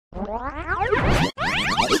Hello?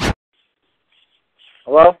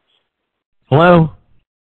 Hello?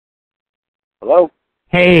 Hello?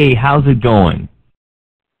 Hey, how's it going?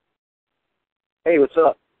 Hey, what's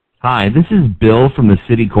up? Hi, this is Bill from the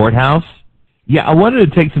city courthouse. Yeah, I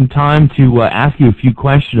wanted to take some time to ask you a few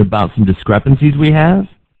questions about some discrepancies we have.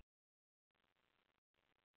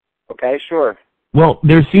 Okay, sure. Well,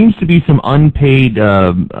 there seems to be some unpaid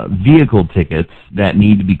vehicle tickets that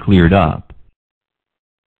need to be cleared up.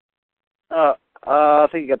 I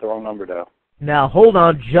think you got the wrong number, though. Now, hold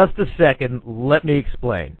on just a second. Let me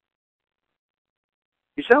explain.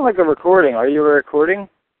 You sound like a recording. Are you a recording?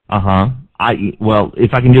 Uh-huh. Well,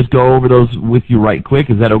 if I can just go over those with you right quick,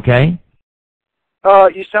 is that okay?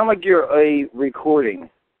 You sound like you're a recording.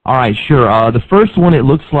 All right, sure. The first one, it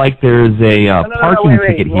looks like there's a parking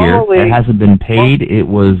ticket here that hasn't been paid. It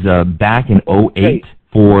was back in '08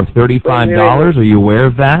 for $35. Are you aware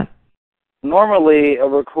of that? Normally, a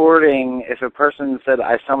recording, if a person said,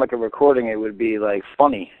 I sound like a recording, it would be, like,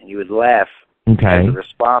 funny. You would laugh. Okay. As a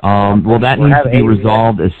response. Well, that needs to be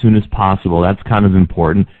resolved as soon as possible. That's kind of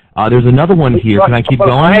important. There's another one here. Can I keep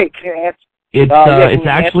going? Hey, can you answer? It's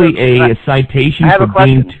actually a citation for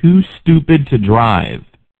being too stupid to drive.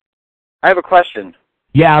 I have a question.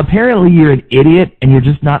 Yeah, apparently you're an idiot and you're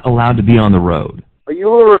just not allowed to be on the road. Are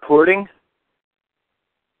you a recording?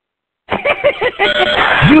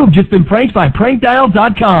 You've just been pranked by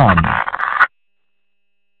prankdial.com.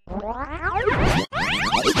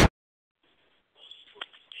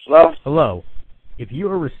 Hello? Hello. If you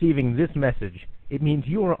are receiving this message, it means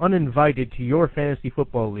you are uninvited to your fantasy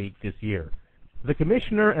football league this year. The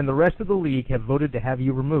commissioner and the rest of the league have voted to have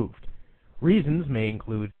you removed. Reasons may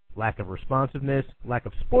include lack of responsiveness, lack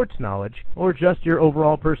of sports knowledge, or just your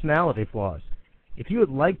overall personality flaws. If you would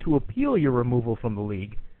like to appeal your removal from the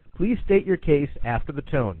league, please state your case after the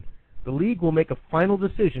tone. The league will make a final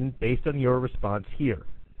decision based on your response here.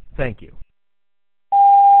 Thank you.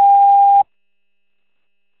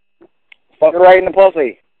 Fuck it right in the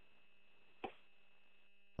pussy.